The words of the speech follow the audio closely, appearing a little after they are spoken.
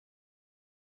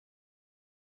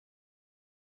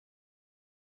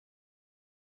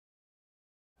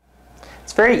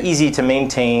It's very easy to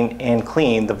maintain and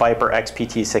clean the Viper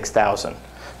XPT-6000.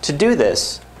 To do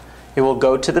this, you will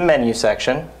go to the menu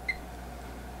section,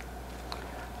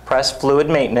 press Fluid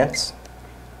Maintenance,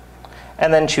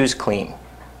 and then choose Clean.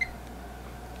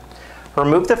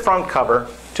 Remove the front cover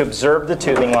to observe the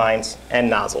tubing lines and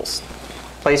nozzles.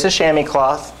 Place a chamois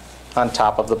cloth on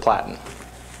top of the platen.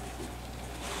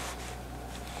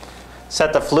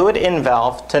 Set the fluid in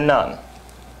valve to none.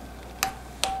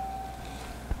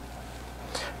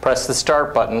 Press the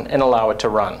start button and allow it to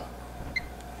run.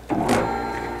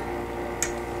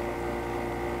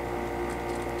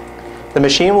 The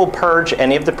machine will purge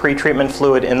any of the pretreatment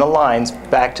fluid in the lines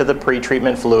back to the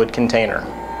pretreatment fluid container.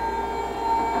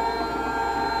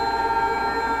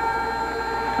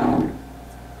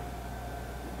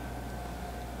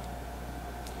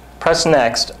 Press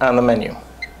Next on the menu.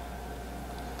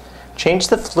 Change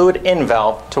the fluid in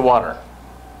valve to water.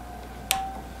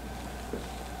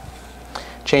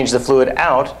 Change the fluid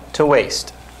out to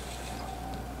waste.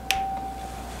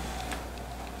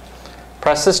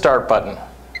 Press the start button.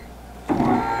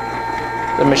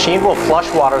 The machine will flush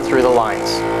water through the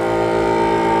lines.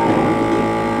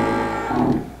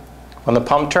 When the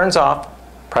pump turns off,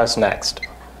 press Next.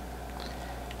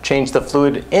 Change the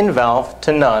fluid in valve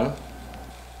to none.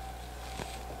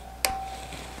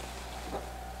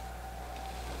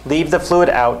 Leave the fluid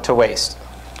out to waste.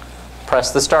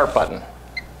 Press the start button.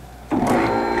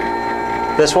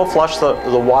 This will flush the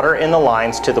water in the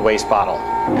lines to the waste bottle.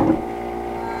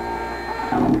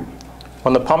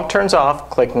 When the pump turns off,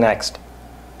 click Next.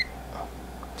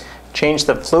 Change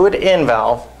the fluid in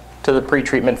valve to the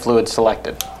pretreatment fluid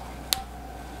selected.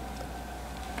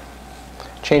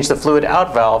 Change the fluid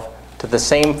out valve to the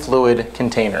same fluid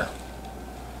container.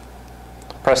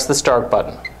 Press the start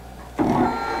button.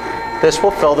 This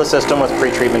will fill the system with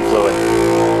pretreatment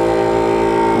fluid.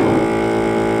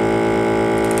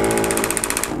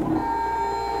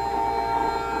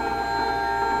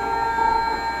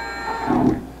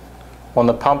 When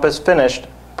the pump is finished,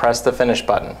 press the Finish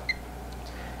button.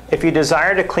 If you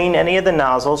desire to clean any of the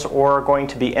nozzles or are going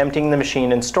to be emptying the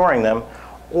machine and storing them,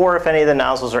 or if any of the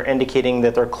nozzles are indicating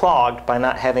that they're clogged by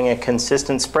not having a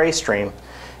consistent spray stream,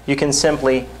 you can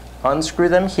simply unscrew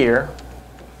them here,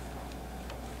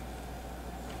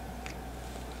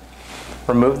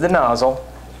 remove the nozzle,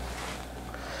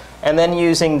 and then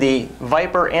using the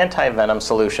Viper anti-venom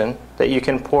solution that you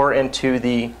can pour into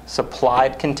the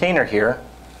supplied container here,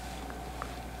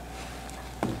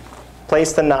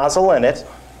 place the nozzle in it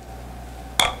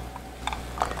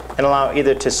and allow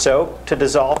either to soak to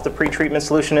dissolve the pretreatment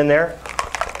solution in there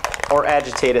or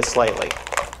agitate it slightly.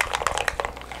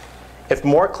 If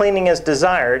more cleaning is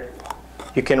desired,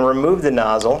 you can remove the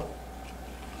nozzle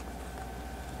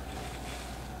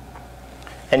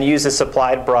and use a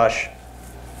supplied brush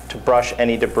to brush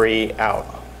any debris out.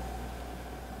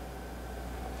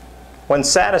 When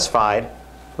satisfied,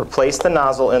 replace the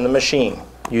nozzle in the machine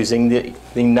using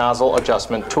the nozzle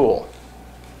adjustment tool.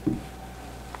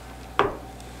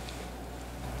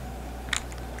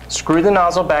 Screw the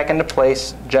nozzle back into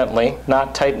place gently,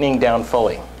 not tightening down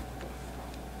fully.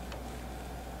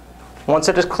 Once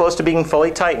it is close to being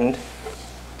fully tightened,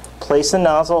 place the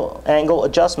nozzle angle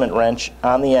adjustment wrench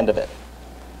on the end of it.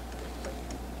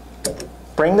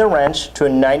 Bring the wrench to a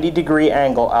 90-degree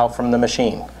angle out from the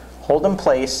machine. Hold in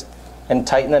place and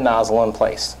tighten the nozzle in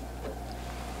place.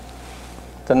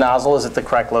 The nozzle is at the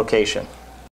correct location.